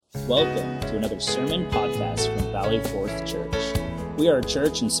Welcome to another sermon podcast from Valley Fourth Church. We are a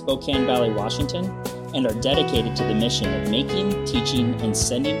church in Spokane Valley, Washington, and are dedicated to the mission of making, teaching, and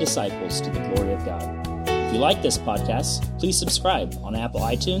sending disciples to the glory of God. If you like this podcast, please subscribe on Apple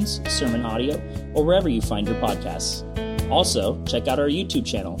iTunes, Sermon Audio, or wherever you find your podcasts. Also, check out our YouTube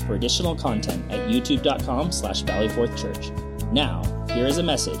channel for additional content at youtube.com/Valley Fourth Church. Now, here is a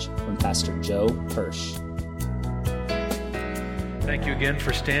message from Pastor Joe Hirsch. Thank you again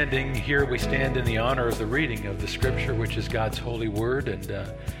for standing here. We stand in the honor of the reading of the Scripture, which is God's holy word. And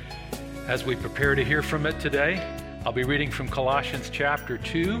as we prepare to hear from it today, I'll be reading from Colossians chapter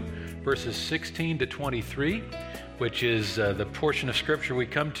 2, verses 16 to 23, which is the portion of Scripture we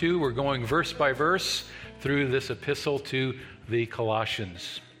come to. We're going verse by verse through this epistle to the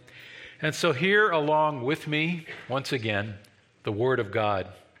Colossians. And so hear along with me, once again, the Word of God.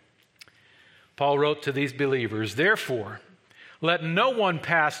 Paul wrote to these believers, "Therefore, let no one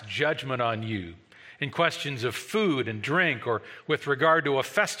pass judgment on you in questions of food and drink, or with regard to a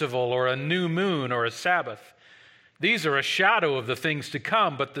festival or a new moon or a Sabbath. These are a shadow of the things to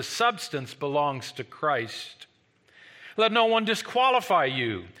come, but the substance belongs to Christ. Let no one disqualify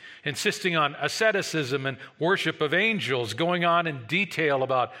you, insisting on asceticism and worship of angels, going on in detail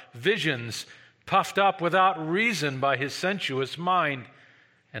about visions, puffed up without reason by his sensuous mind,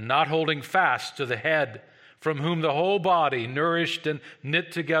 and not holding fast to the head, from whom the whole body, nourished and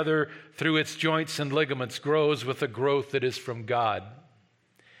knit together through its joints and ligaments, grows with a growth that is from God.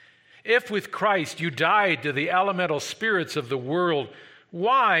 If with Christ you died to the elemental spirits of the world,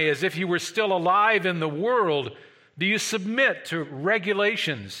 why, as if you were still alive in the world, do you submit to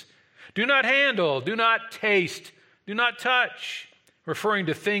regulations? Do not handle, do not taste, do not touch, referring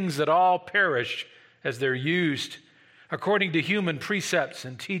to things that all perish as they're used, according to human precepts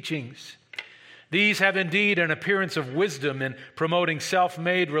and teachings. These have indeed an appearance of wisdom in promoting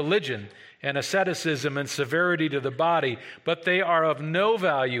self-made religion and asceticism and severity to the body, but they are of no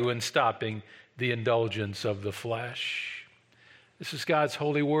value in stopping the indulgence of the flesh." This is God's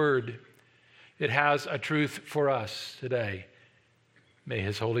holy word. It has a truth for us today. May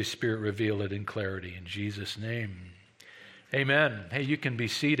His Holy Spirit reveal it in clarity. In Jesus' name, amen. Hey, you can be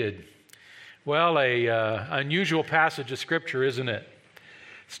seated. Well, an unusual passage of Scripture, isn't it?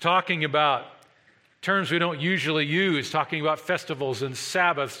 It's talking about terms we don't usually use, talking about festivals and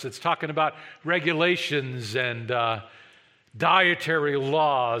Sabbaths. It's talking about regulations and dietary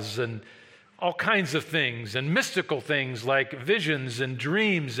laws and all kinds of things, and mystical things like visions and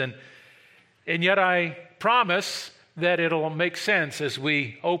dreams. And yet I promise that it'll make sense as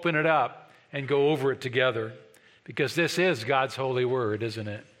we open it up and go over it together, because this is God's holy word, isn't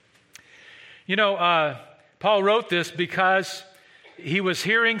it? You know, Paul wrote this because he was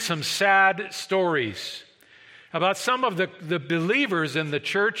hearing some sad stories about some of the believers in the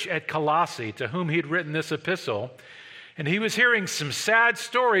church at Colossae to whom he'd written this epistle. And he was hearing some sad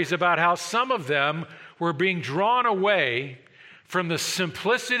stories about how some of them were being drawn away from the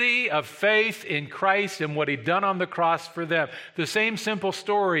simplicity of faith in Christ and what He'd done on the cross for them. The same simple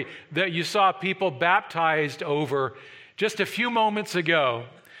story that you saw people baptized over just a few moments ago.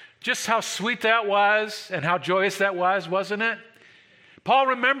 Just how sweet that was and how joyous that was, wasn't it? Paul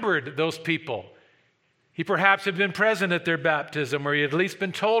remembered those people. He perhaps had been present at their baptism, or he had at least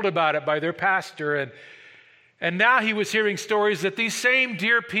been told about it by their pastor. And now he was hearing stories that these same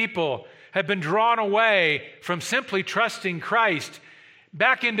dear people had been drawn away from simply trusting Christ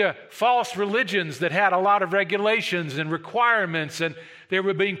back into false religions that had a lot of regulations and requirements, and they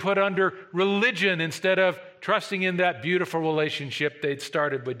were being put under religion instead of trusting in that beautiful relationship they'd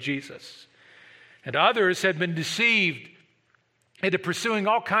started with Jesus. And others had been deceived into pursuing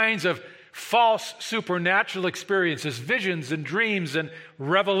all kinds of false supernatural experiences, visions and dreams and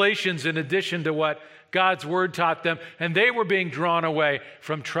revelations in addition to what God's Word taught them, and they were being drawn away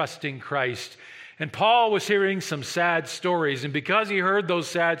from trusting Christ. And Paul was hearing some sad stories, and because he heard those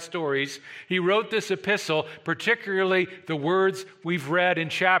sad stories, he wrote this epistle, particularly the words we've read in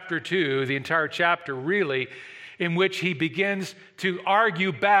chapter 2, the entire chapter really, in which he begins to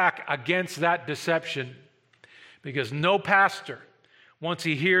argue back against that deception. Because no pastor, once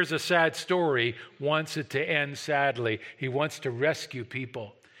he hears a sad story, wants it to end sadly. He wants to rescue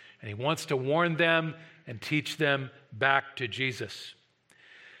people, and he wants to warn them and teach them back to Jesus.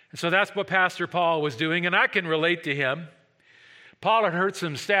 And so that's what Pastor Paul was doing, and I can relate to him. Paul had heard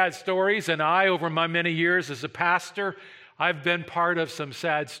some sad stories, and I, over my many years as a pastor, I've been part of some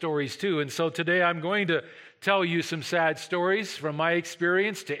sad stories too. And so today I'm going to tell you some sad stories from my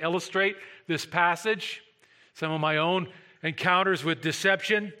experience to illustrate this passage, some of my own encounters with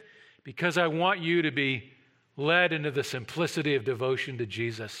deception, because I want you to be led into the simplicity of devotion to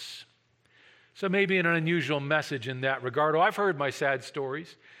Jesus. So maybe an unusual message in that regard. I've heard my sad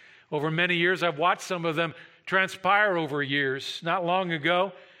stories. Over many years, I've watched some of them transpire over years. Not long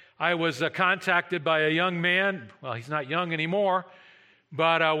ago, I was contacted by a young man. Well, he's not young anymore,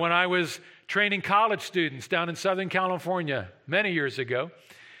 but when I was training college students down in Southern California many years ago,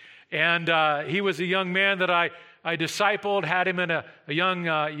 and he was a young man that I discipled, had him in a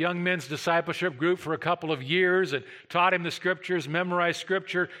young men's discipleship group for a couple of years and taught him the Scriptures, memorized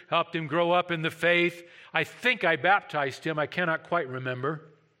Scripture, helped him grow up in the faith. I think I baptized him. I cannot quite remember.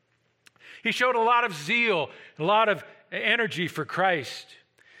 He showed a lot of zeal, a lot of energy for Christ.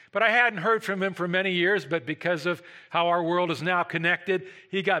 But I hadn't heard from him for many years, but because of how our world is now connected,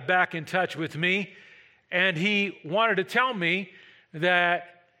 he got back in touch with me, and he wanted to tell me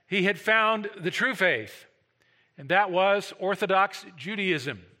that he had found the true faith, and that was Orthodox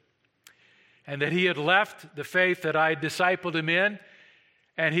Judaism, and that he had left the faith that I discipled him in,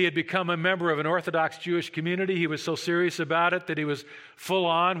 and he had become a member of an Orthodox Jewish community. He was so serious about it that he was full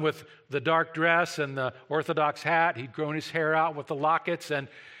on with the dark dress and the Orthodox hat. He'd grown his hair out with the lockets, and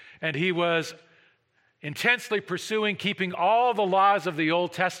he was intensely pursuing keeping all the laws of the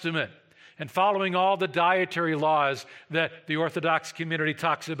Old Testament and following all the dietary laws that the Orthodox community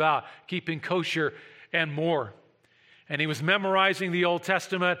talks about, keeping kosher and more. And he was memorizing the Old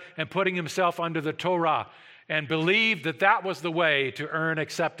Testament and putting himself under the Torah and believed that that was the way to earn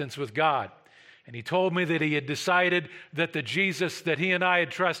acceptance with God. And he told me that he had decided that the Jesus that he and I had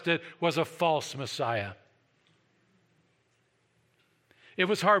trusted was a false Messiah. It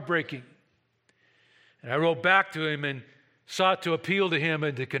was heartbreaking. And I wrote back to him and sought to appeal to him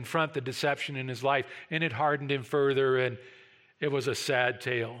and to confront the deception in his life. And it hardened him further, and it was a sad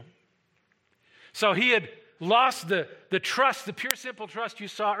tale. So he had lost the trust, the pure, simple trust you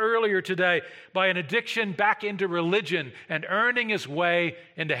saw earlier today, by an addiction back into religion and earning his way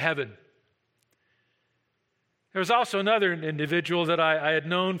into heaven. There was also another individual that I had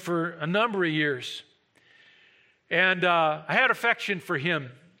known for a number of years. And I had affection for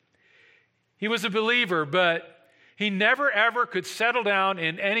him. He was a believer, but he never, ever could settle down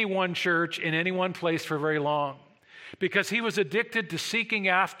in any one church, in any one place for very long, because he was addicted to seeking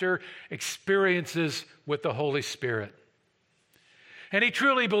after experiences with the Holy Spirit. And he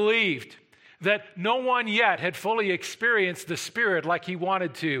truly believed that no one yet had fully experienced the Spirit like he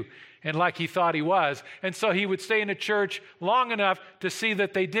wanted to and like he thought he was. And so he would stay in a church long enough to see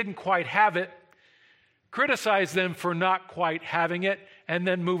that they didn't quite have it, criticize them for not quite having it, and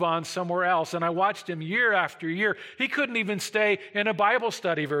then move on somewhere else. And I watched him year after year. He couldn't even stay in a Bible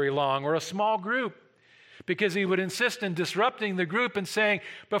study very long or a small group, because he would insist in disrupting the group and saying,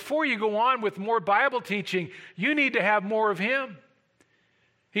 before you go on with more Bible teaching, you need to have more of him.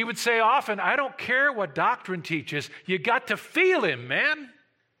 He would say often, I don't care what doctrine teaches, you got to feel him, man.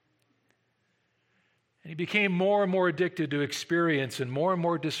 And he became more and more addicted to experience and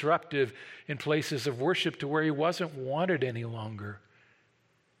more disruptive in places of worship to where he wasn't wanted any longer.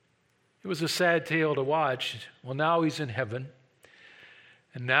 It was a sad tale to watch. Well, now he's in heaven.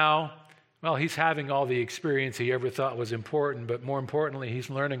 And now, well, he's having all the experience he ever thought was important, but more importantly,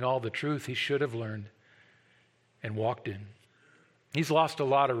 he's learning all the truth he should have learned and walked in. He's lost a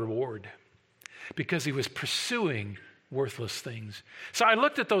lot of reward because he was pursuing worthless things. So I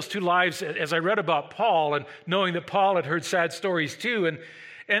looked at those two lives as I read about Paul, and knowing that Paul had heard sad stories too,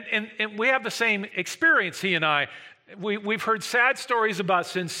 and we have the same experience, he and I. We've heard sad stories about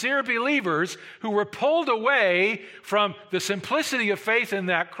sincere believers who were pulled away from the simplicity of faith in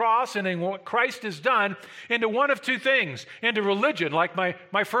that cross and in what Christ has done into one of two things, into religion, like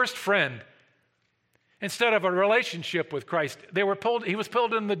my first friend. Instead of a relationship with Christ, he was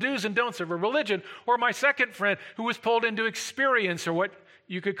pulled in the do's and don'ts of a religion, or my second friend who was pulled into experience, or what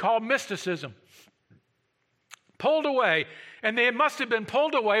you could call mysticism. Pulled away, and they must have been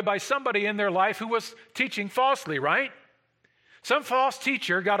pulled away by somebody in their life who was teaching falsely, right? Some false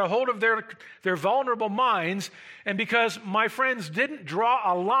teacher got a hold of their vulnerable minds, and because my friends didn't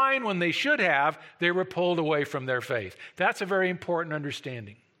draw a line when they should have, they were pulled away from their faith. That's a very important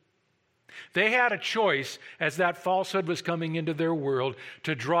understanding. They had a choice as that falsehood was coming into their world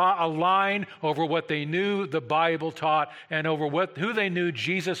to draw a line over what they knew the Bible taught and over who they knew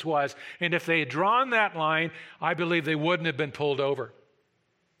Jesus was. And if they had drawn that line, I believe they wouldn't have been pulled over.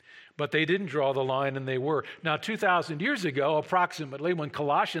 But they didn't draw the line, and they were. Now, 2,000 years ago, approximately, when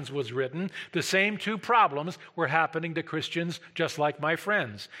Colossians was written, the same two problems were happening to Christians just like my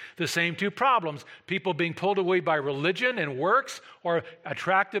friends. The same two problems, people being pulled away by religion and works or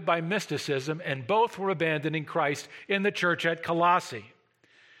attracted by mysticism, and both were abandoning Christ in the church at Colossae.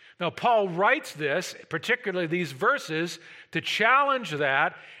 Now, Paul writes this, particularly these verses, to challenge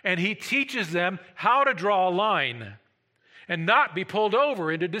that, and he teaches them how to draw a line and not be pulled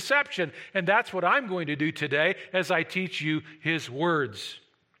over into deception. And that's what I'm going to do today as I teach you his words.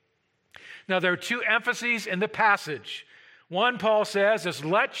 Now, there are two emphases in the passage. One, Paul says, is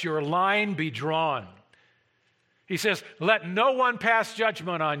let your line be drawn. He says, let no one pass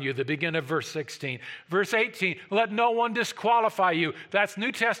judgment on you, the beginning of verse 16. Verse 18, let no one disqualify you. That's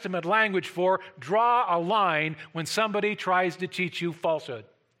New Testament language for draw a line when somebody tries to teach you falsehood.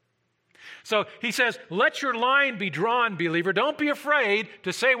 So he says, let your line be drawn, believer. Don't be afraid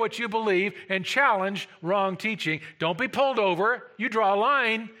to say what you believe and challenge wrong teaching. Don't be pulled over. You draw a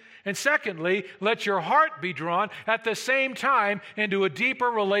line. And secondly, let your heart be drawn at the same time into a deeper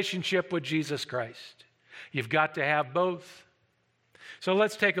relationship with Jesus Christ. You've got to have both. So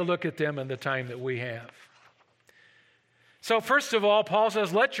let's take a look at them in the time that we have. So first of all, Paul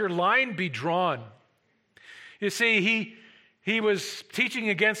says, let your line be drawn. You see, he was teaching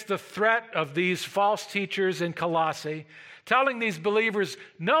against the threat of these false teachers in Colossae, telling these believers,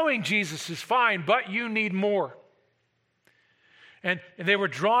 knowing Jesus is fine, but you need more. And they were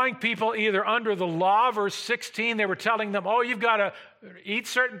drawing people either under the law, verse 16, they were telling them, oh, you've got to eat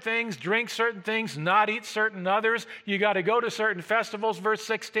certain things, drink certain things, not eat certain others. You got to go to certain festivals, verse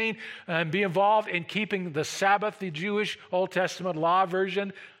 16, and be involved in keeping the Sabbath, the Jewish Old Testament law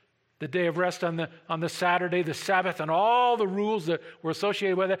version, the day of rest on the Saturday, the Sabbath, and all the rules that were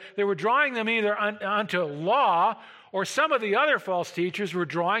associated with it. They were drawing them either onto law, or some of the other false teachers were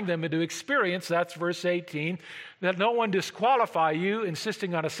drawing them into experience. That's verse 18. That no one disqualify you,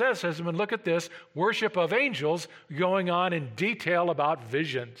 insisting on asceticism. And look at this, worship of angels going on in detail about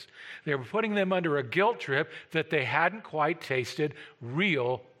visions. They were putting them under a guilt trip that they hadn't quite tasted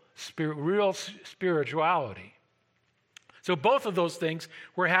real spirituality. So both of those things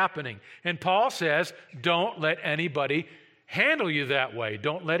were happening. And Paul says, don't let anybody handle you that way.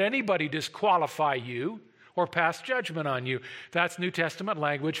 Don't let anybody disqualify you or pass judgment on you. That's New Testament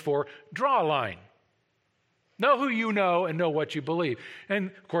language for draw a line. Know who you know and know what you believe.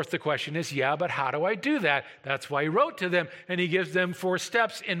 And of course the question is, yeah, but how do I do that? That's why he wrote to them, and he gives them 4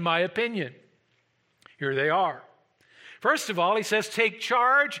 steps, in my opinion. Here they are. First of all, he says, take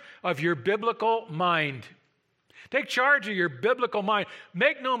charge of your biblical mind. Take charge of your biblical mind.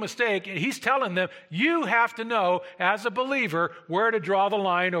 Make no mistake, he's telling them, you have to know as a believer where to draw the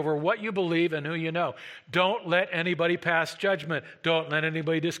line over what you believe and who you know. Don't let anybody pass judgment. Don't let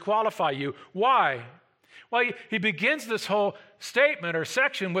anybody disqualify you. Why? Well, he begins this whole statement or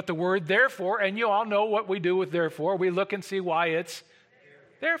section with the word therefore, and you all know what we do with therefore. We look and see why it's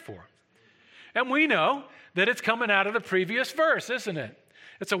therefore. And we know that it's coming out of the previous verse, isn't it?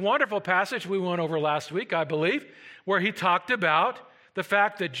 It's a wonderful passage we went over last week, I believe, where he talked about the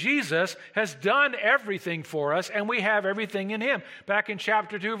fact that Jesus has done everything for us and we have everything in him. Back in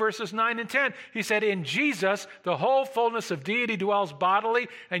chapter 2, verses 9 and 10, he said, in Jesus, the whole fullness of deity dwells bodily,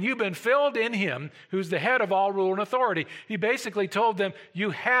 and you've been filled in him, who's the head of all rule and authority. He basically told them,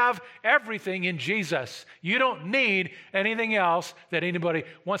 you have everything in Jesus. You don't need anything else that anybody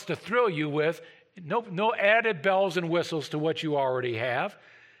wants to thrill you with. No added bells and whistles to what you already have.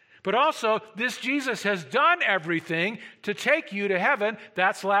 But also, this Jesus has done everything to take you to heaven.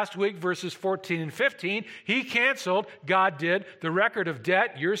 That's last week, verses 14 and 15. He canceled, God did, the record of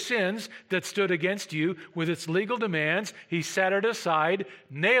debt, your sins that stood against you with its legal demands. He set it aside,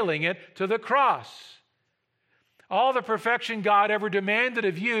 nailing it to the cross. All the perfection God ever demanded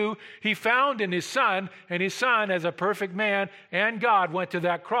of you, he found in his Son, and his Son, as a perfect man and God, went to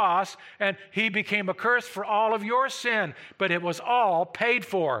that cross, and he became a curse for all of your sin. But it was all paid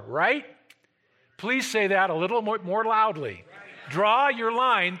for, right? Please say that a little more loudly. Draw your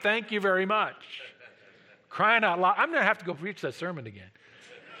line. Thank you very much. Crying out loud. I'm going to have to go preach that sermon again.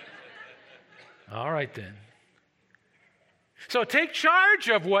 All right, then. So take charge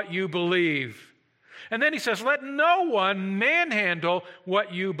of what you believe. And then he says, let no one manhandle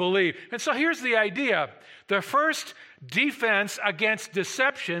what you believe. And so here's the idea. The first defense against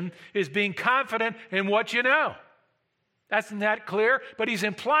deception is being confident in what you know. Isn't that clear? But he's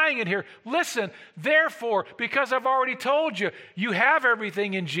implying it here. Listen, therefore, because I've already told you, you have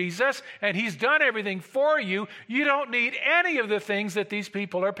everything in Jesus, and he's done everything for you. You don't need any of the things that these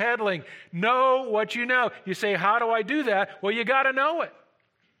people are peddling. Know what you know. You say, how do I do that? Well, you got to know it.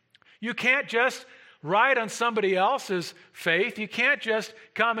 You can't just ride on somebody else's faith. You can't just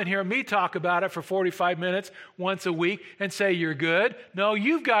come and hear me talk about it for 45 minutes once a week and say you're good. No,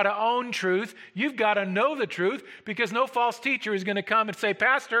 you've got to own truth. You've got to know the truth, because no false teacher is going to come and say,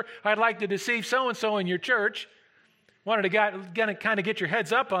 Pastor, I'd like to deceive so-and-so in your church. Wanted to kind of get your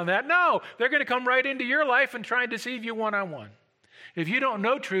heads up on that. No, they're going to come right into your life and try and deceive you one-on-one. If you don't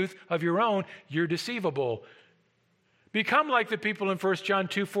know truth of your own, you're deceivable. Become like the people in 1 John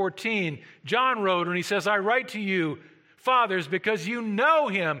 2:14. John wrote, and he says, I write to you, fathers, because you know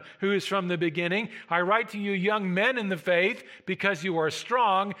him who is from the beginning. I write to you, young men in the faith, because you are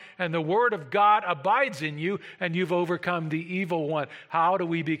strong, and the word of God abides in you, and you've overcome the evil one. How do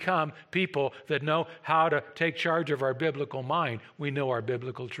we become people that know how to take charge of our biblical mind? We know our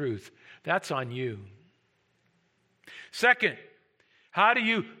biblical truth. That's on you. Second, how do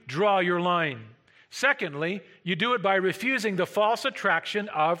you draw your line? Secondly, you do it by refusing the false attraction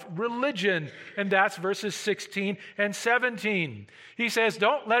of religion. And that's verses 16 and 17. He says,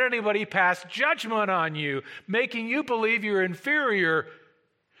 don't let anybody pass judgment on you, making you believe you're inferior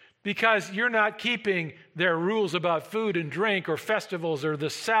because you're not keeping their rules about food and drink or festivals or the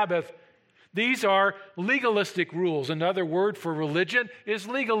Sabbath. These are legalistic rules. Another word for religion is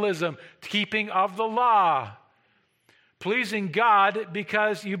legalism, keeping of the law. Pleasing God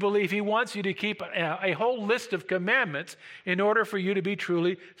because you believe he wants you to keep a whole list of commandments in order for you to be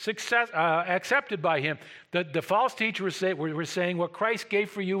truly accepted by him. The false teachers were saying what Christ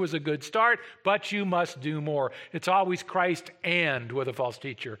gave for you was a good start, but you must do more. It's always Christ and with a false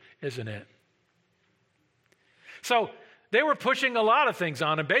teacher, isn't it? So they were pushing a lot of things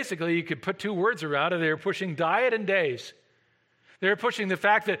on him. Basically, you could put two words around it. They were pushing diet and days. They're pushing the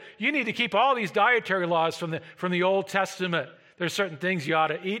fact that you need to keep all these dietary laws from the Old Testament. There's certain things you ought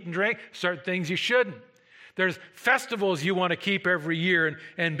to eat and drink, certain things you shouldn't. There's festivals you want to keep every year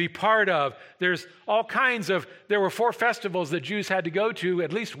and be part of. There were 4 festivals that Jews had to go to,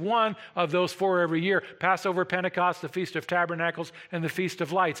 at least one of those 4 every year: Passover, Pentecost, the Feast of Tabernacles, and the Feast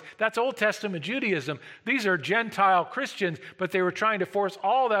of Lights. That's Old Testament Judaism. These are Gentile Christians, but they were trying to force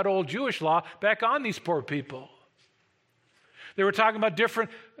all that old Jewish law back on these poor people. They were talking about different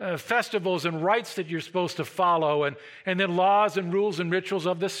festivals and rites that you're supposed to follow, and then laws and rules and rituals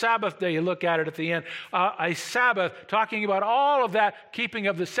of the Sabbath day. You look at it at the end. A Sabbath, talking about all of that keeping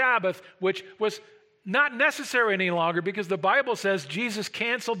of the Sabbath, which was not necessary any longer because the Bible says Jesus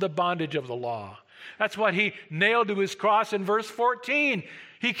canceled the bondage of the law. That's what he nailed to his cross in verse 14.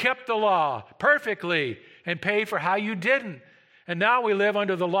 He kept the law perfectly and paid for how you didn't. And now we live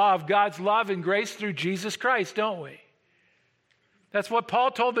under the law of God's love and grace through Jesus Christ, don't we? That's what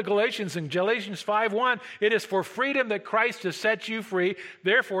Paul told the Galatians in Galatians 5:1. It is for freedom that Christ has set you free.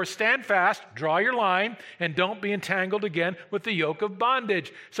 Therefore, stand fast, draw your line, and don't be entangled again with the yoke of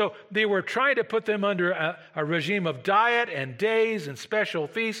bondage. So they were trying to put them under a regime of diet and days and special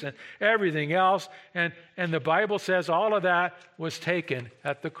feasts and everything else. And the Bible says all of that was taken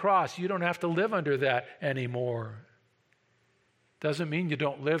at the cross. You don't have to live under that anymore. Doesn't mean you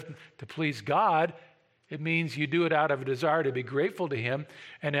don't live to please God. It means you do it out of a desire to be grateful to him,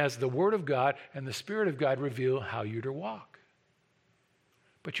 and as the Word of God and the Spirit of God reveal how you're to walk.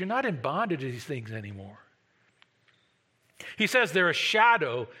 But you're not in bondage to these things anymore. He says they're a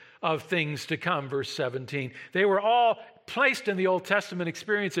shadow of things to come, verse 17. They were all placed in the Old Testament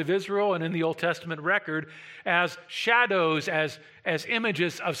experience of Israel and in the Old Testament record as shadows, as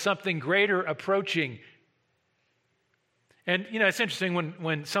images of something greater approaching. And, it's interesting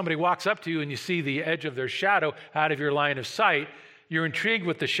when somebody walks up to you and you see the edge of their shadow out of your line of sight, you're intrigued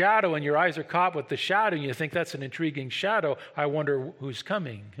with the shadow and your eyes are caught with the shadow and you think that's an intriguing shadow. I wonder who's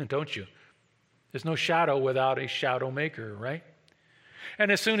coming, don't you? There's no shadow without a shadow maker, right?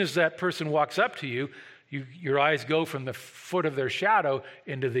 And as soon as that person walks up to you, your eyes go from the foot of their shadow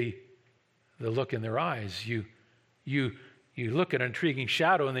into the look in their eyes. You look at an intriguing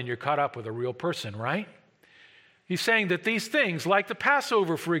shadow and then you're caught up with a real person, right? He's saying that these things, like the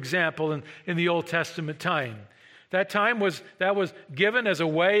Passover, for example, in the Old Testament time, that was given as a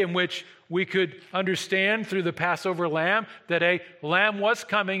way in which we could understand through the Passover lamb that a lamb was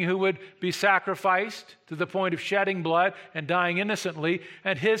coming who would be sacrificed to the point of shedding blood and dying innocently.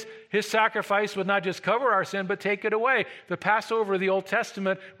 And his sacrifice would not just cover our sin, but take it away. The Passover of the Old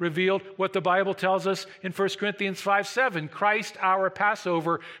Testament revealed what the Bible tells us in 1 Corinthians 5:7. Christ, our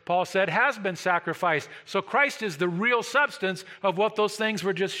Passover, Paul said, has been sacrificed. So Christ is the real substance of what those things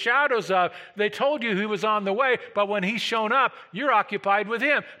were just shadows of. They told you he was on the way, but when he's shown up, you're occupied with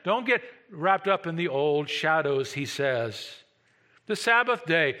him. Don't get wrapped up in the old shadows, he says. The Sabbath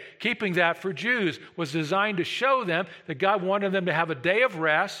day, keeping that for Jews, was designed to show them that God wanted them to have a day of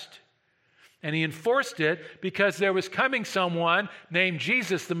rest, and he enforced it because there was coming someone named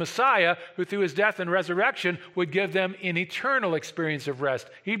Jesus, the Messiah, who through his death and resurrection would give them an eternal experience of rest.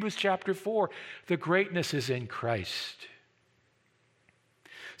 Hebrews chapter 4, the greatness is in Christ.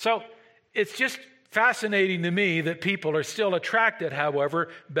 So it's just fascinating to me that people are still attracted, however,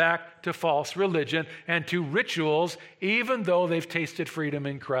 back to false religion and to rituals, even though they've tasted freedom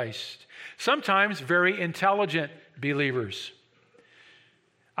in Christ. Sometimes very intelligent believers.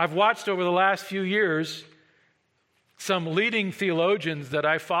 I've watched over the last few years some leading theologians that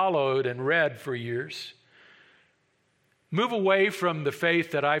I followed and read for years move away from the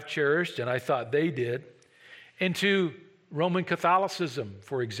faith that I've cherished, and I thought they did, into Roman Catholicism,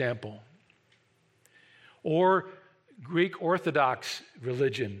 for example, or Greek Orthodox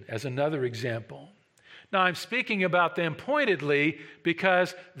religion as another example. Now, I'm speaking about them pointedly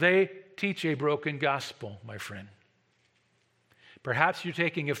because they teach a broken gospel, my friend. Perhaps you're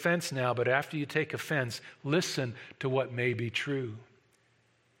taking offense now, but after you take offense, listen to what may be true.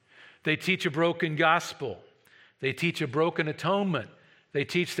 They teach a broken gospel. They teach a broken atonement. They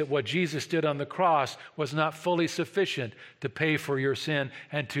teach that what Jesus did on the cross was not fully sufficient to pay for your sin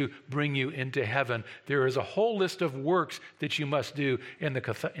and to bring you into heaven. There is a whole list of works that you must do in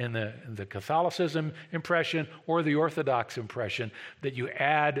the Catholicism impression or the Orthodox impression that you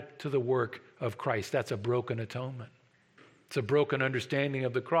add to the work of Christ. That's a broken atonement. It's a broken understanding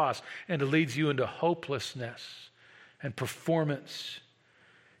of the cross, and it leads you into hopelessness and performance.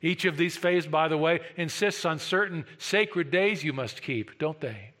 Each of these faiths, by the way, insists on certain sacred days you must keep, don't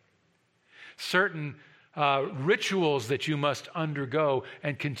they? Certain rituals that you must undergo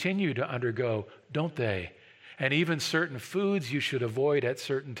and continue to undergo, don't they? And even certain foods you should avoid at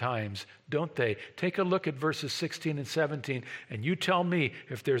certain times, don't they? Take a look at verses 16 and 17, and you tell me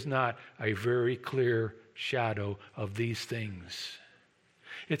if there's not a very clear shadow of these things.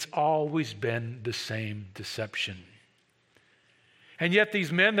 It's always been the same deception. And yet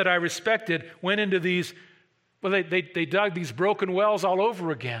these men that I respected went into these, they dug these broken wells all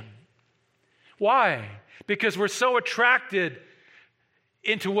over again. Why? Because we're so attracted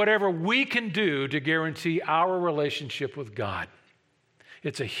into whatever we can do to guarantee our relationship with God.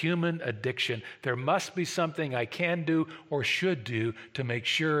 It's a human addiction. There must be something I can do or should do to make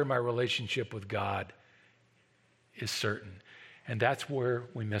sure my relationship with God is certain. And that's where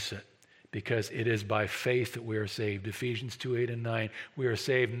we miss it. Because it is by faith that we are saved. Ephesians 2:8 and 9. We are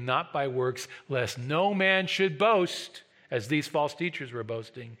saved not by works, lest no man should boast, as these false teachers were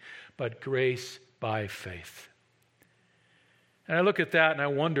boasting, but grace by faith. And I look at that and I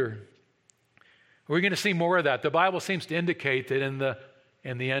wonder, are we going to see more of that? The Bible seems to indicate that in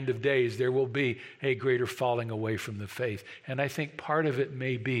the end of days, there will be a greater falling away from the faith. And I think part of it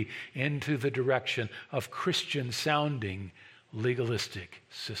may be into the direction of Christian-sounding legalistic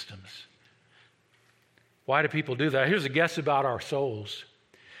systems. Why do people do that? Here's a guess about our souls.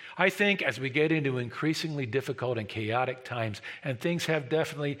 I think as we get into increasingly difficult and chaotic times, and things have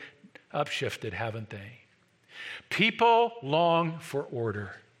definitely upshifted, haven't they? People long for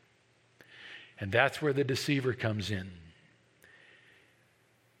order. And that's where the deceiver comes in.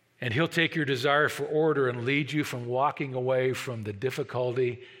 And he'll take your desire for order and lead you from walking away from the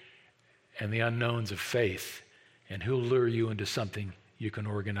difficulty and the unknowns of faith. And he'll lure you into something you can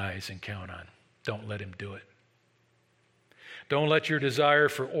organize and count on. Don't let him do it. Don't let your desire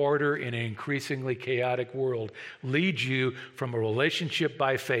for order in an increasingly chaotic world lead you from a relationship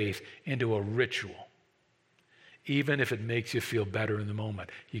by faith into a ritual. Even if it makes you feel better in the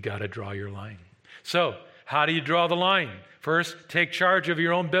moment, you got to draw your line. So, how do you draw the line? First, take charge of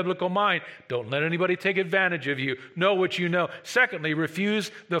your own biblical mind. Don't let anybody take advantage of you. Know what you know. Secondly,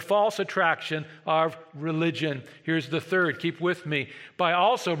 refuse the false attraction of religion. Here's the third. Keep with me. By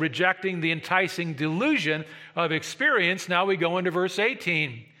also rejecting the enticing delusion of experience. Now we go into verse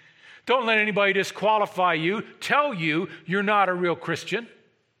 18. Don't let anybody disqualify you, tell you you're not a real Christian.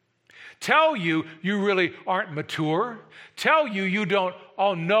 Tell you you really aren't mature. Tell you you don't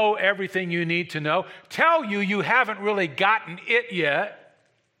all know everything you need to know. Tell you you haven't really gotten it yet.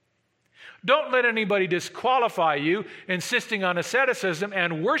 Don't let anybody disqualify you, insisting on asceticism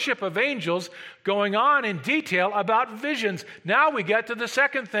and worship of angels, going on in detail about visions. Now we get to the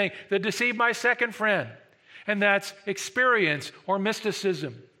second thing that deceived my second friend, and that's experience or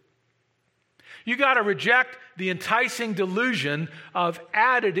mysticism. You got to reject the enticing delusion of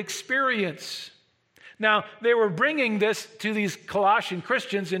added experience. Now, they were bringing this to these Colossian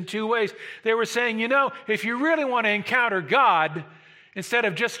Christians in two ways. They were saying, if you really want to encounter God, instead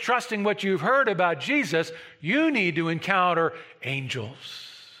of just trusting what you've heard about Jesus, you need to encounter angels.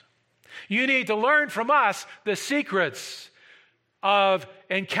 You need to learn from us the secrets of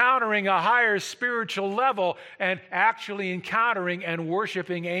encountering a higher spiritual level and actually encountering and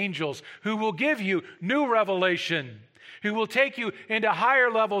worshiping angels who will give you new revelation, who will take you into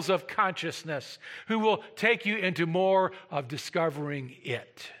higher levels of consciousness, who will take you into more of discovering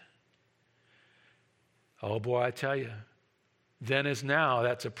it. Oh boy, I tell you, then as now,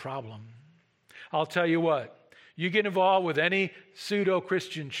 that's a problem. I'll tell you what, you get involved with any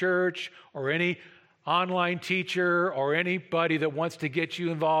pseudo-Christian church or any online teacher or anybody that wants to get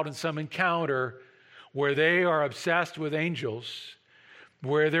you involved in some encounter where they are obsessed with angels,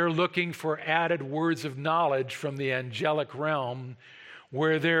 where they're looking for added words of knowledge from the angelic realm,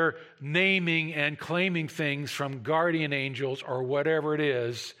 where they're naming and claiming things from guardian angels or whatever it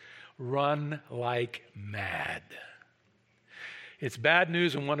is, run like mad. It's bad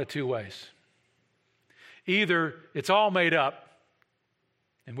news in one of two ways. Either it's all made up,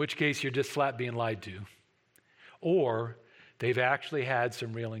 in which case you're just flat being lied to, or they've actually had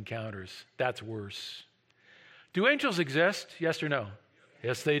some real encounters. That's worse. Do angels exist? Yes or no?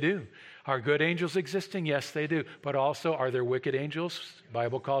 Yes, they do. Are good angels existing? Yes, they do. But also, are there wicked angels? The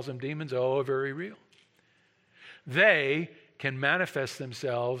Bible calls them demons. Oh, very real. They can manifest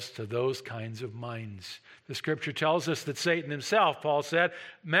themselves to those kinds of minds. The scripture tells us that Satan himself, Paul said,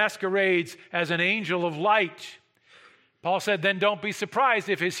 masquerades as an angel of light. Paul said, then don't be surprised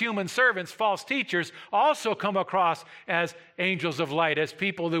if his human servants, false teachers, also come across as angels of light, as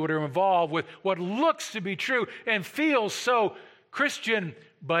people that are involved with what looks to be true and feels so Christian,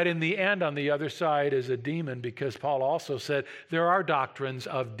 but in the end, on the other side, is a demon, because Paul also said there are doctrines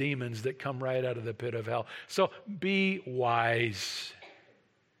of demons that come right out of the pit of hell. So be wise.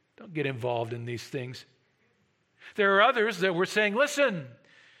 Don't get involved in these things. There are others that were saying, listen,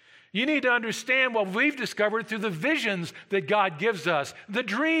 you need to understand what we've discovered through the visions that God gives us, the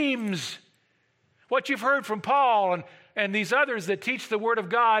dreams. What you've heard from Paul and these others that teach the Word of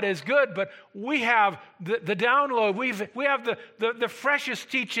God is good, but we have the download. We have the freshest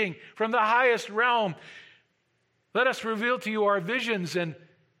teaching from the highest realm. Let us reveal to you our visions, and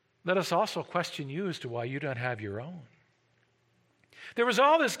let us also question you as to why you don't have your own. There was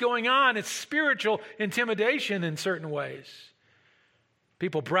all this going on. It's spiritual intimidation in certain ways.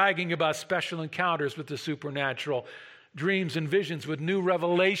 People bragging about special encounters with the supernatural, dreams and visions with new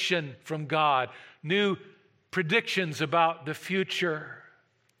revelation from God, new predictions about the future.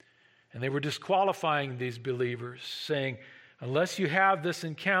 And they were disqualifying these believers, saying, unless you have this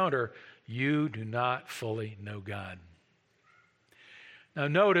encounter, you do not fully know God. Now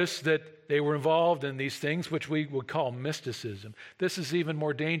notice that they were involved in these things, which we would call mysticism. This is even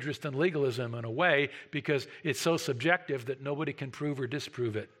more dangerous than legalism in a way, because it's so subjective that nobody can prove or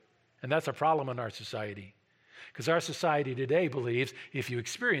disprove it. And that's a problem in our society. Because our society today believes if you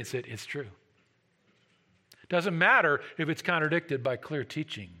experience it, it's true. Doesn't matter if it's contradicted by clear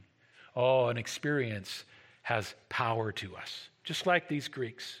teaching. Oh, an experience has power to us, just like these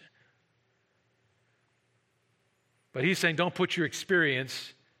Greeks. But he's saying don't put your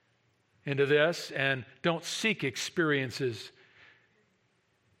experience into this, and don't seek experiences.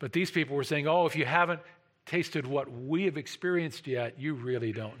 But these people were saying, oh, if you haven't tasted what we have experienced yet, you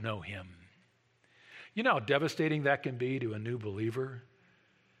really don't know him. You know how devastating that can be to a new believer?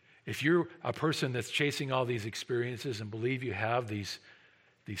 If you're a person that's chasing all these experiences and believe you have these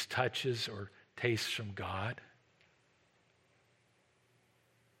touches or tastes from God,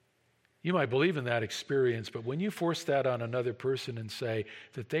 you might believe in that experience, but when you force that on another person and say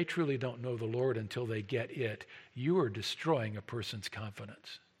that they truly don't know the Lord until they get it, you are destroying a person's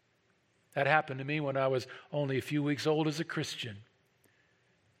confidence. That happened to me when I was only a few weeks old as a Christian.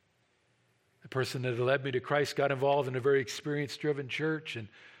 The person that led me to Christ got involved in a very experience-driven church, and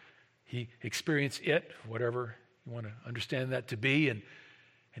he experienced it, whatever you want to understand that to be, and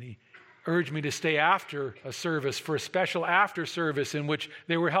he urged me to stay after a service for a special after service in which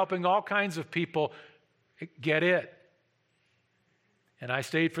they were helping all kinds of people get it. And I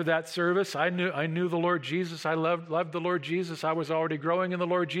stayed for that service. I knew the Lord Jesus. I loved the Lord Jesus. I was already growing in the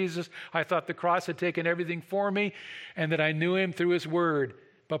Lord Jesus. I thought the cross had taken everything for me and that I knew him through his word.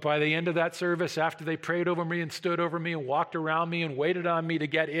 But by the end of that service, after they prayed over me and stood over me and walked around me and waited on me to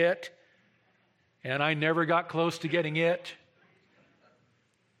get it, and I never got close to getting it,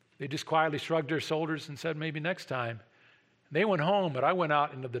 they just quietly shrugged their shoulders and said, maybe next time. They went home, but I went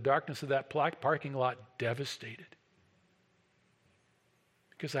out into the darkness of that parking lot devastated.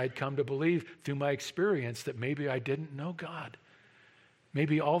 Because I had come to believe through my experience that maybe I didn't know God.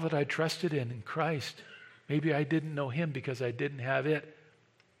 Maybe all that I trusted in Christ, maybe I didn't know him because I didn't have it.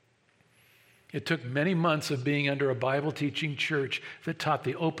 It took many months of being under a Bible teaching church that taught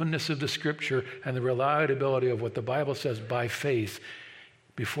the openness of the scripture and the reliability of what the Bible says by faith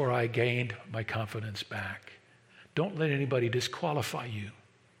before I gained my confidence back. Don't let anybody disqualify you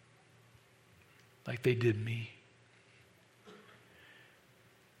like they did me.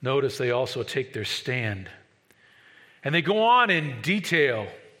 Notice they also take their stand. And they go on in detail.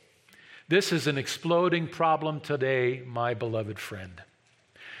 This is an exploding problem today, my beloved friend.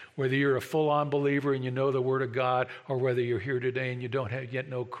 Whether you're a full-on believer and you know the Word of God, or whether you're here today and you don't yet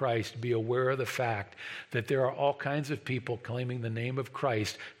know Christ, be aware of the fact that there are all kinds of people claiming the name of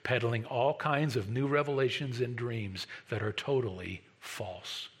Christ, peddling all kinds of new revelations and dreams that are totally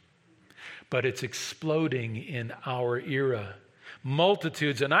false. But it's exploding in our era.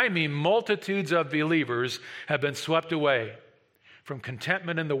 Multitudes, and I mean multitudes of believers, have been swept away from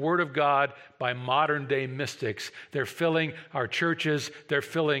contentment in the Word of God by modern-day mystics. They're filling our churches, they're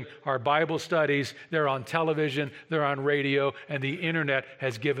filling our Bible studies, they're on television, they're on radio, and the internet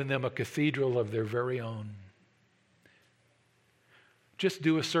has given them a cathedral of their very own. Just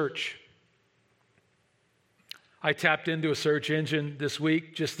do a search. I tapped into a search engine this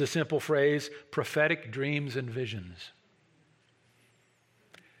week, just the simple phrase, prophetic dreams and visions.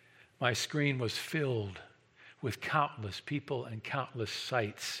 My screen was filled with countless people and countless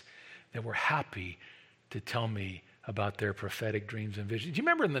sites that were happy to tell me about their prophetic dreams and visions. Do you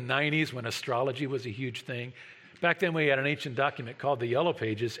remember in the 90s when astrology was a huge thing? Back then we had an ancient document called the Yellow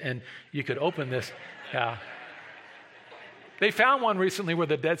Pages, and you could open this. Yeah. They found one recently where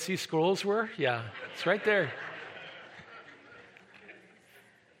the Dead Sea Scrolls were. Yeah, it's right there.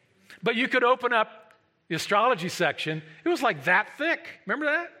 But you could open up the astrology section. It was like that thick. Remember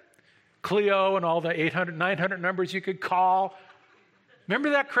that? Cleo and all the 800, 900 numbers you could call. Remember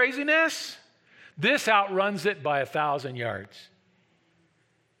that craziness? This outruns it by 1,000 yards.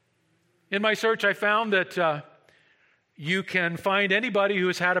 In my search, I found that you can find anybody who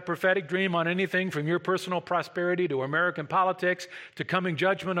has had a prophetic dream on anything from your personal prosperity to American politics to coming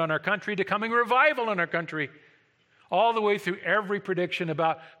judgment on our country to coming revival in our country, all the way through every prediction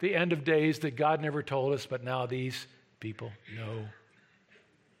about the end of days that God never told us, but now these people know.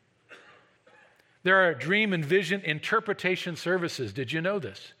 There are dream and vision interpretation services. Did you know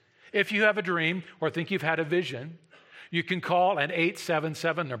this? If you have a dream or think you've had a vision, you can call an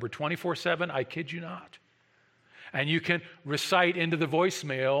 877 number 24/7. I kid you not. And you can recite into the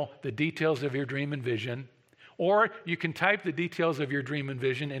voicemail the details of your dream and vision, or you can type the details of your dream and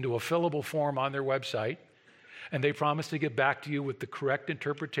vision into a fillable form on their website, and they promise to get back to you with the correct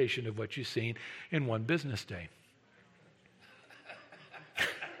interpretation of what you've seen in one business day.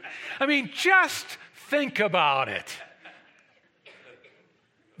 I mean, just think about it.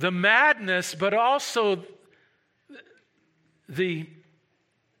 The madness, but also the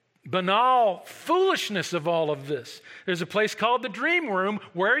banal foolishness of all of this. There's a place called the Dream Room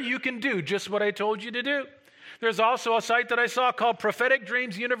where you can do just what I told you to do. There's also a site that I saw called Prophetic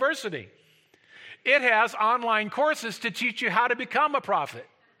Dreams University. It has online courses to teach you how to become a prophet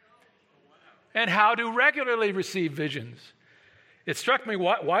and how to regularly receive visions. It struck me,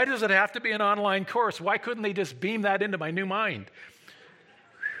 why does it have to be an online course? Why couldn't they just beam that into my new mind?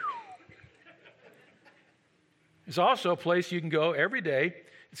 There's also a place you can go every day.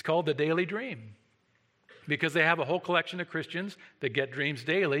 It's called the Daily Dream, because they have a whole collection of Christians that get dreams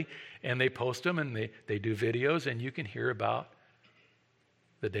daily, and they post them, and they do videos, and you can hear about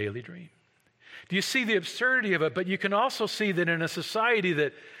the daily dream. Do you see the absurdity of it? But you can also see that in a society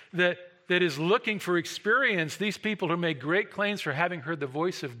that is looking for experience, these people who make great claims for having heard the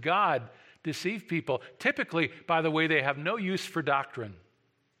voice of God deceive people. Typically, by the way, they have no use for doctrine.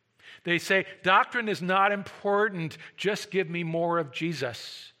 They say, doctrine is not important, just give me more of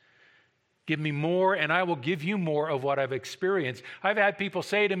Jesus. Give me more and I will give you more of what I've experienced. I've had people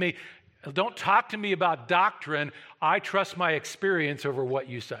say to me, don't talk to me about doctrine, I trust my experience over what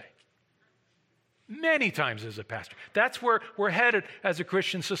you say. Many times as a pastor. That's where we're headed as a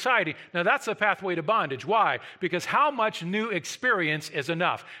Christian society. Now that's a pathway to bondage. Why? Because how much new experience is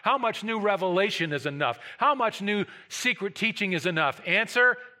enough? How much new revelation is enough? How much new secret teaching is enough?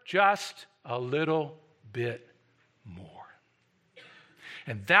 Answer, just a little bit more.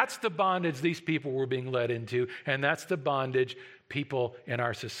 And that's the bondage these people were being led into, and that's the bondage people in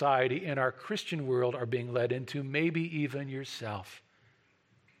our society, in our Christian world are being led into, maybe even yourself.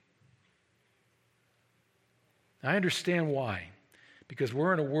 I understand why. Because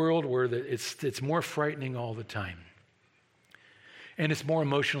we're in a world where it's more frightening all the time. And it's more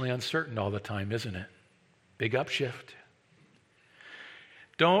emotionally uncertain all the time, isn't it? Big upshift.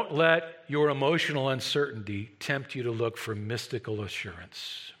 Don't let your emotional uncertainty tempt you to look for mystical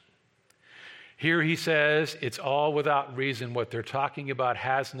assurance. Here he says, it's all without reason. What they're talking about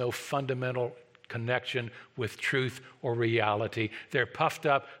has no fundamental connection with truth or reality. They're puffed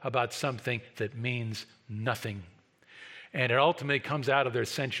up about something that means nothing. And it ultimately comes out of their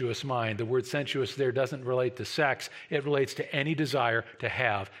sensuous mind. The word sensuous there doesn't relate to sex. It relates to any desire to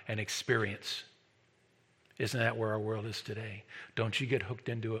have an experience. Isn't that where our world is today? Don't you get hooked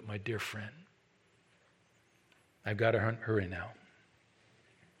into it, my dear friend. I've got to hurry now.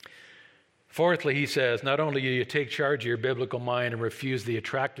 Fourthly, he says, not only do you take charge of your biblical mind and refuse the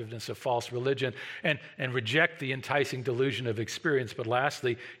attractiveness of false religion and reject the enticing delusion of experience, but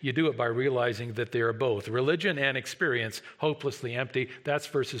lastly, you do it by realizing that they are both, religion and experience, hopelessly empty. That's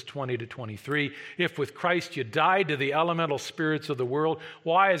verses 20 to 23. If with Christ you died to the elemental spirits of the world,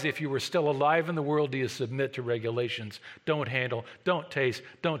 why, as if you were still alive in the world, do you submit to regulations? Don't handle, don't taste,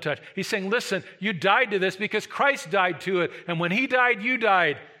 don't touch. He's saying, listen, you died to this because Christ died to it, and when he died, you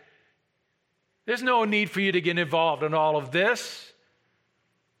died. There's no need for you to get involved in all of this.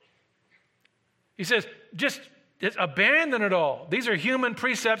 He says, just abandon it all. These are human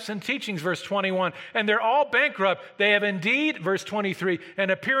precepts and teachings, verse 21, and they're all bankrupt. They have indeed, verse 23,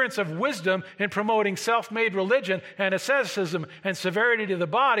 an appearance of wisdom in promoting self-made religion and asceticism and severity to the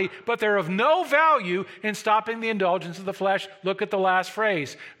body, but they're of no value in stopping the indulgence of the flesh. Look at the last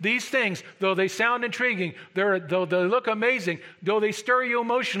phrase. These things, though they sound intriguing, though they look amazing, though they stir you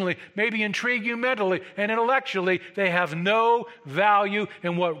emotionally, maybe intrigue you mentally and intellectually, they have no value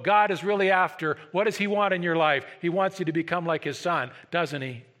in what God is really after. What does he want in your life? He wants you to become like his son, doesn't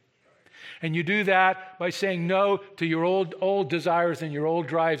he? And you do that by saying no to your old desires and your old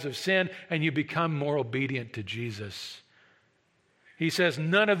drives of sin, and you become more obedient to Jesus. He says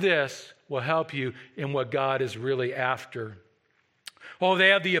none of this will help you in what God is really after. Oh, they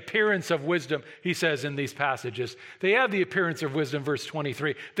have the appearance of wisdom, he says in these passages. They have the appearance of wisdom, verse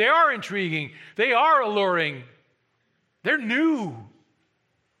 23. They are intriguing. They are alluring. They're new.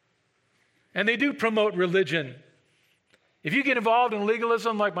 And they do promote religion. If you get involved in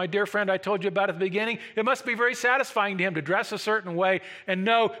legalism, like my dear friend I told you about at the beginning, it must be very satisfying to him to dress a certain way and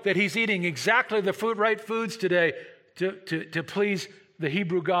know that he's eating exactly the right foods today to please the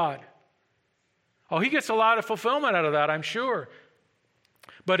Hebrew God. Oh, he gets a lot of fulfillment out of that, I'm sure.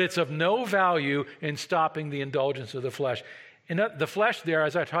 But it's of no value in stopping the indulgence of the flesh. And the flesh there,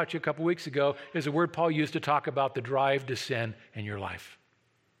 as I taught you a couple weeks ago, is a word Paul used to talk about the drive to sin in your life.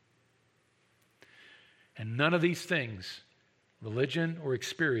 And none of these things, religion or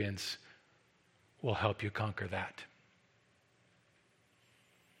experience, will help you conquer that.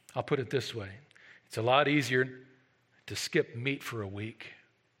 I'll put it this way. It's a lot easier to skip meat for a week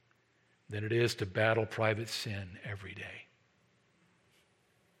than it is to battle private sin every day.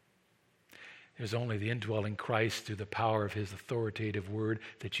 There's only the indwelling Christ through the power of his authoritative word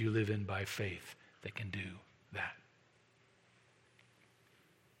that you live in by faith that can do that.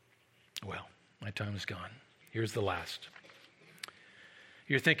 Well, my time is gone. Here's the last.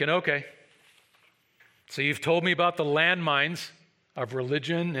 You're thinking, okay, so you've told me about the landmines of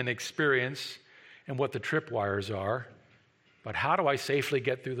religion and experience and what the tripwires are, but how do I safely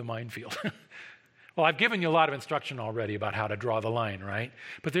get through the minefield? Well, I've given you a lot of instruction already about how to draw the line, right?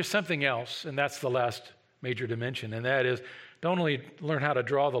 But there's something else, and that's the last major dimension, and that is don't only learn how to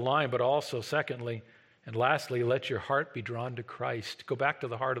draw the line, but also, secondly, and lastly, let your heart be drawn to Christ. Go back to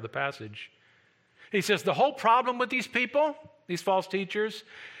the heart of the passage. He says the whole problem with these people, these false teachers,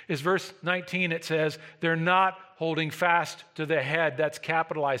 is verse 19. It says they're not holding fast to the head. That's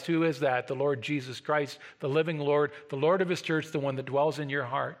capitalized. Who is that? The Lord Jesus Christ, the living Lord, the Lord of his church, the one that dwells in your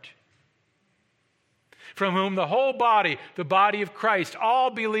heart. From whom the whole body, the body of Christ,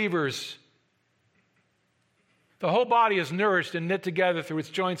 all believers, the whole body is nourished and knit together through its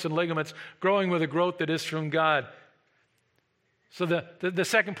joints and ligaments, growing with a growth that is from God. So the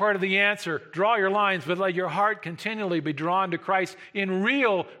second part of the answer, draw your lines, but let your heart continually be drawn to Christ in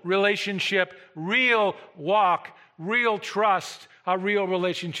real relationship, real walk, real trust, a real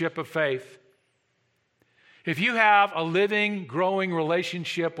relationship of faith. If you have a living, growing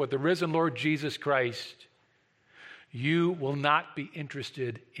relationship with the risen Lord Jesus Christ, you will not be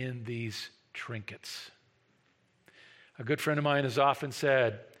interested in these trinkets. A good friend of mine has often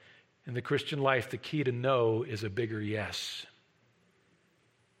said, in the Christian life, the key to no is a bigger yes.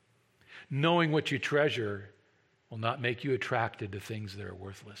 Knowing what you treasure will not make you attracted to things that are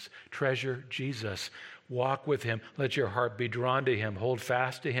worthless. Treasure Jesus. Walk with him. Let your heart be drawn to him. Hold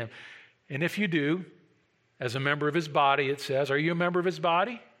fast to him. And if you do, as a member of his body, it says, are you a member of his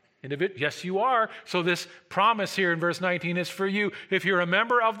body? And if yes, you are. So this promise here in verse 19 is for you. If you're a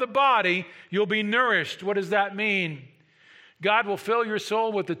member of the body, you'll be nourished. What does that mean? God will fill your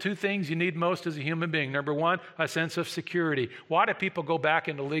soul with the two things you need most as a human being. Number one, a sense of security. Why do people go back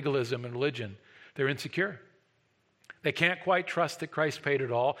into legalism and religion? They're insecure. They can't quite trust that Christ paid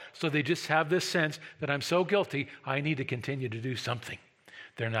it all, so they just have this sense that I'm so guilty, I need to continue to do something.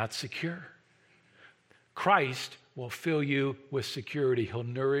 They're not secure. Christ will fill you with security. He'll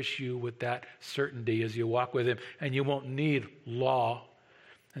nourish you with that certainty as you walk with him, and you won't need law.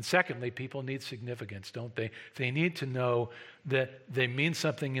 And secondly, people need significance, don't they? They need to know that they mean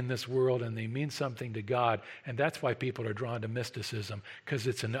something in this world and they mean something to God. And that's why people are drawn to mysticism, because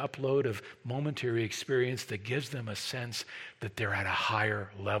it's an upload of momentary experience that gives them a sense that they're at a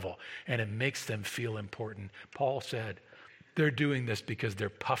higher level, and it makes them feel important. Paul said they're doing this because they're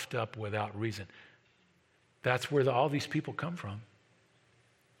puffed up without reason. That's where all these people come from.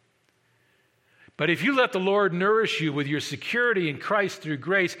 But if you let the Lord nourish you with your security in Christ through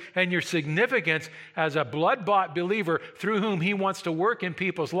grace and your significance as a blood-bought believer through whom he wants to work in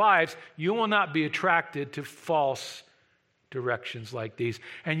people's lives, you will not be attracted to false directions like these.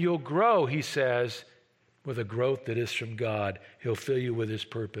 And you'll grow, he says, with a growth that is from God. He'll fill you with his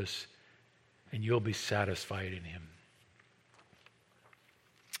purpose, and you'll be satisfied in him.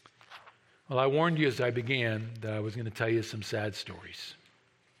 Well, I warned you as I began that I was going to tell you some sad stories.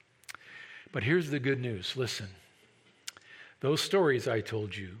 But here's the good news. Listen, those stories I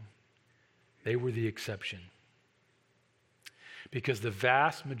told you, they were the exception. Because the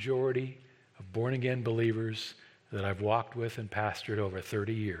vast majority of born-again believers that I've walked with and pastored over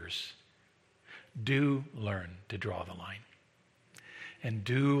 30 years do learn to draw the line and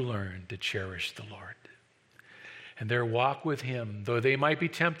do learn to cherish the Lord. And their walk with him, though they might be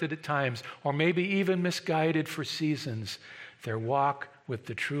tempted at times or maybe even misguided for seasons, their walk with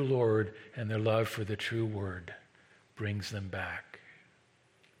the true Lord and their love for the true word brings them back.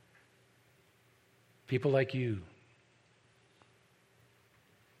 People like you.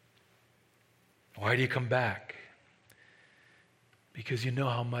 Why do you come back? Because you know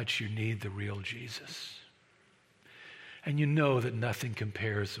how much you need the real Jesus. And you know that nothing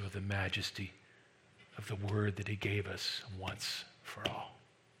compares with the majesty of the word that he gave us once for all.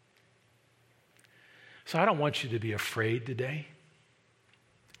 So I don't want you to be afraid today.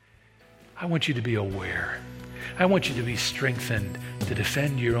 I want you to be aware. I want you to be strengthened to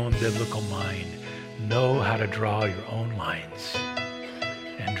defend your own biblical mind. Know how to draw your own lines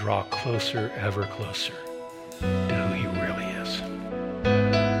and draw closer, ever closer